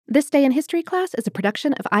This Day in History Class is a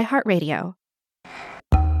production of iHeartRadio.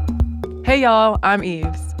 Hey y'all, I'm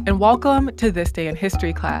Eves, and welcome to This Day in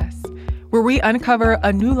History Class, where we uncover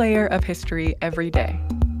a new layer of history every day.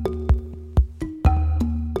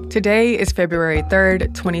 Today is February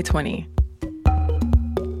 3rd, 2020.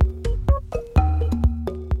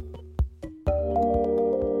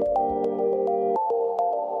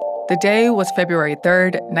 The day was February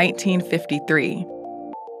 3rd, 1953.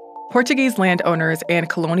 Portuguese landowners and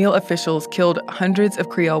colonial officials killed hundreds of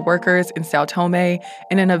Creole workers in São Tomé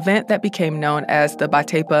in an event that became known as the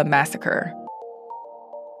Batepá massacre.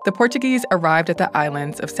 The Portuguese arrived at the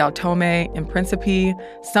islands of São Tomé and Príncipe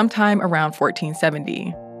sometime around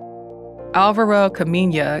 1470. Álvaro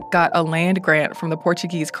Caminha got a land grant from the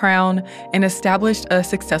Portuguese crown and established a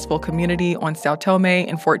successful community on São Tomé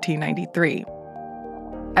in 1493.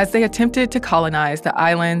 As they attempted to colonize the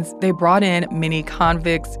islands, they brought in many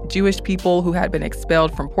convicts, Jewish people who had been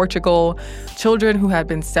expelled from Portugal, children who had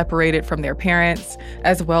been separated from their parents,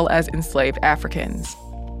 as well as enslaved Africans.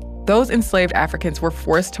 Those enslaved Africans were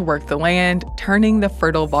forced to work the land, turning the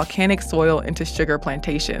fertile volcanic soil into sugar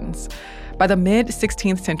plantations. By the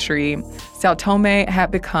mid-16th century, São Tomé had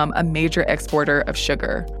become a major exporter of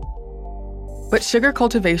sugar. But sugar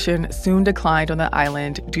cultivation soon declined on the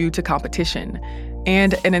island due to competition,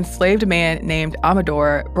 and an enslaved man named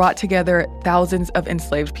Amador brought together thousands of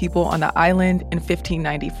enslaved people on the island in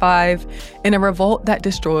 1595 in a revolt that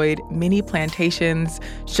destroyed many plantations,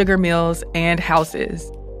 sugar mills, and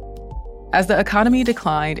houses. As the economy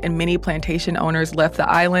declined and many plantation owners left the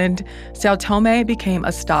island, São Tomé became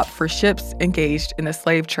a stop for ships engaged in the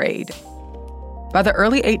slave trade. By the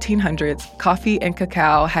early 1800s, coffee and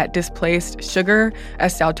cacao had displaced sugar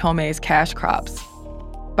as São Tomé's cash crops.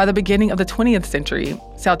 By the beginning of the 20th century,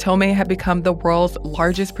 São Tomé had become the world's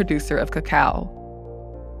largest producer of cacao.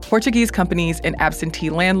 Portuguese companies and absentee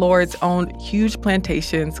landlords owned huge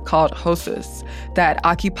plantations called roças that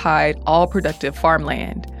occupied all productive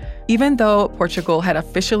farmland. Even though Portugal had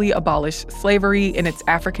officially abolished slavery in its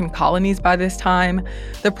African colonies by this time,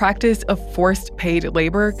 the practice of forced paid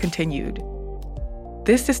labor continued.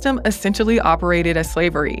 This system essentially operated as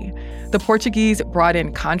slavery. The Portuguese brought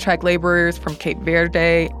in contract laborers from Cape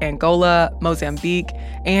Verde, Angola, Mozambique,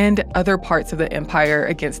 and other parts of the empire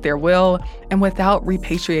against their will and without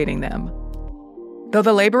repatriating them. Though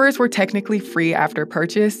the laborers were technically free after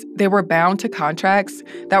purchase, they were bound to contracts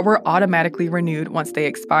that were automatically renewed once they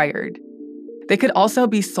expired. They could also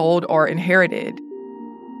be sold or inherited.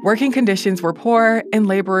 Working conditions were poor and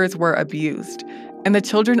laborers were abused, and the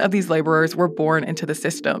children of these laborers were born into the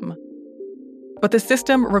system. But the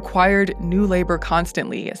system required new labor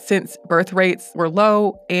constantly since birth rates were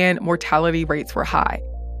low and mortality rates were high.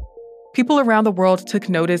 People around the world took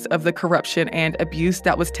notice of the corruption and abuse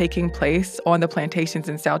that was taking place on the plantations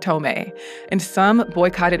in São Tomé, and some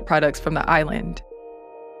boycotted products from the island.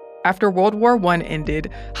 After World War I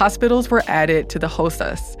ended, hospitals were added to the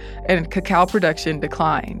roças, and cacao production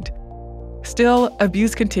declined. Still,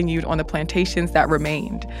 abuse continued on the plantations that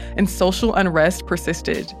remained, and social unrest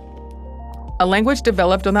persisted. A language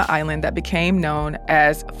developed on the island that became known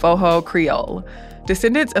as Forró Creole.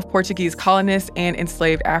 Descendants of Portuguese colonists and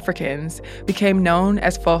enslaved Africans became known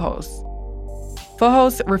as forros.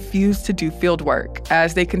 Forros refused to do field work,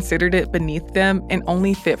 as they considered it beneath them and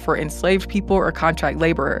only fit for enslaved people or contract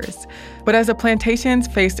laborers. But as the plantations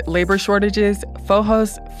faced labor shortages,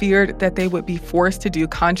 forros feared that they would be forced to do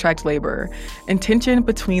contract labor, and tension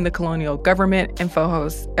between the colonial government and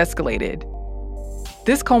forros escalated.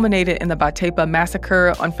 This culminated in the Batepá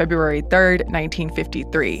massacre on February 3rd,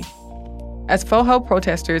 1953. As forró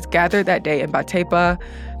protesters gathered that day in Batepá,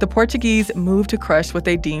 the Portuguese moved to crush what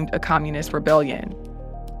they deemed a communist rebellion.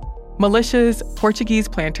 Militias, Portuguese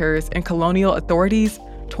planters, and colonial authorities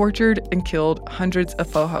tortured and killed hundreds of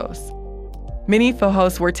forros. Many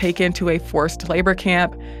forros were taken to a forced labor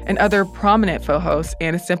camp, and other prominent forros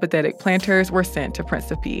and sympathetic planters were sent to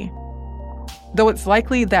Príncipe. Though it's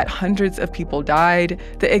likely that hundreds of people died,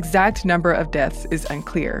 the exact number of deaths is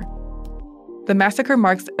unclear. The massacre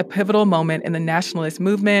marks a pivotal moment in the nationalist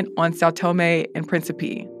movement on São Tomé and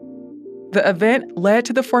Príncipe. The event led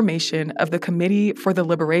to the formation of the Committee for the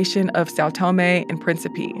Liberation of São Tomé and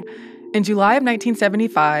Príncipe. In July of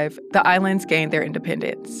 1975, the islands gained their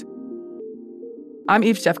independence. I'm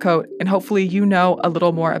Eve Jeffcoat, and hopefully you know a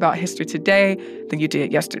little more about history today than you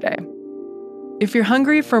did yesterday. If you're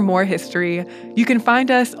hungry for more history, you can find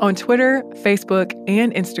us on Twitter, Facebook,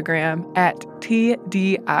 and Instagram at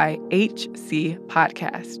TDIHC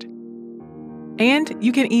Podcast. And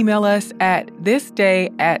you can email us at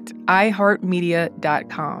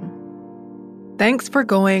thisday@iheartmedia.com. Thanks for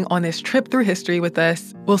going on this trip through history with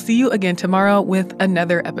us. We'll see you again tomorrow with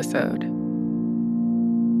another episode.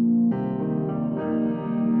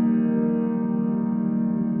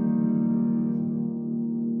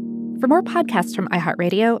 For more podcasts from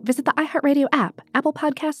iHeartRadio, visit the iHeartRadio app, Apple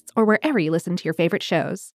Podcasts, or wherever you listen to your favorite shows.